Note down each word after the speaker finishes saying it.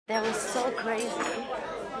That was so crazy.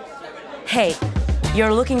 Hey,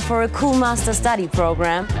 you're looking for a cool master study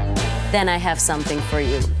program? Then I have something for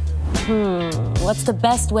you. What's the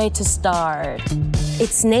best way to start?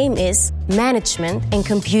 Its name is Management and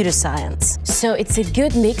Computer Science. So it's a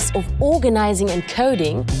good mix of organizing and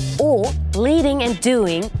coding, or leading and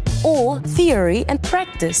doing, or theory and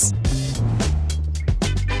practice.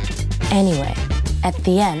 Anyway, at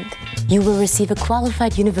the end, you will receive a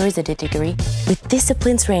qualified university degree with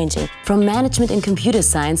disciplines ranging from management and computer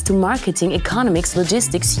science to marketing, economics,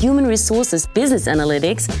 logistics, human resources, business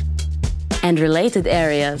analytics, and related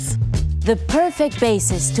areas. The perfect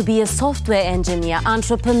basis to be a software engineer,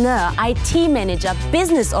 entrepreneur, IT manager,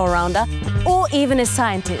 business all-rounder, or even a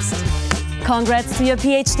scientist. Congrats to your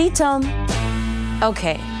PhD, Tom.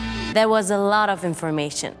 Okay, that was a lot of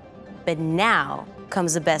information, but now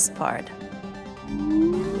comes the best part.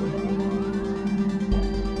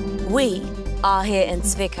 We are here in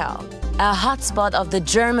Zwickau, a hotspot of the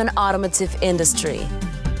German automotive industry.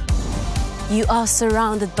 You are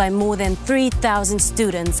surrounded by more than 3,000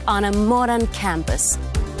 students on a modern campus.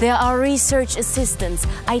 There are research assistants,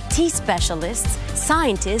 IT specialists,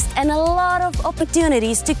 scientists, and a lot of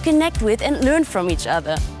opportunities to connect with and learn from each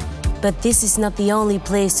other. But this is not the only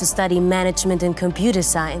place to study management and computer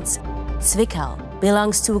science. Zwickau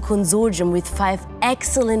belongs to a consortium with 5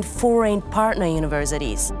 excellent foreign partner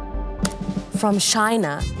universities. From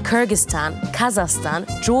China, Kyrgyzstan, Kazakhstan,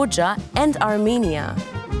 Georgia, and Armenia.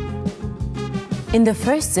 In the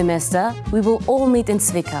first semester, we will all meet in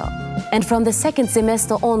Zwickau. And from the second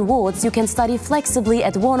semester onwards, you can study flexibly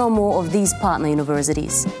at one or more of these partner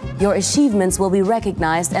universities. Your achievements will be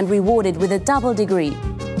recognized and rewarded with a double degree.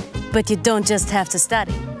 But you don't just have to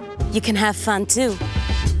study. You can have fun too.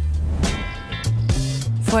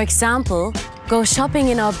 For example, go shopping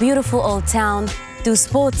in our beautiful old town, do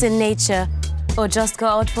sports in nature, or just go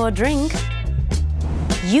out for a drink.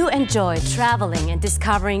 You enjoy traveling and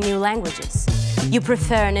discovering new languages. You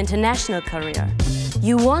prefer an international career.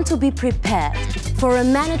 You want to be prepared for a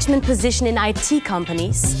management position in IT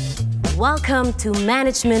companies. Welcome to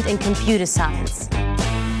Management and Computer Science.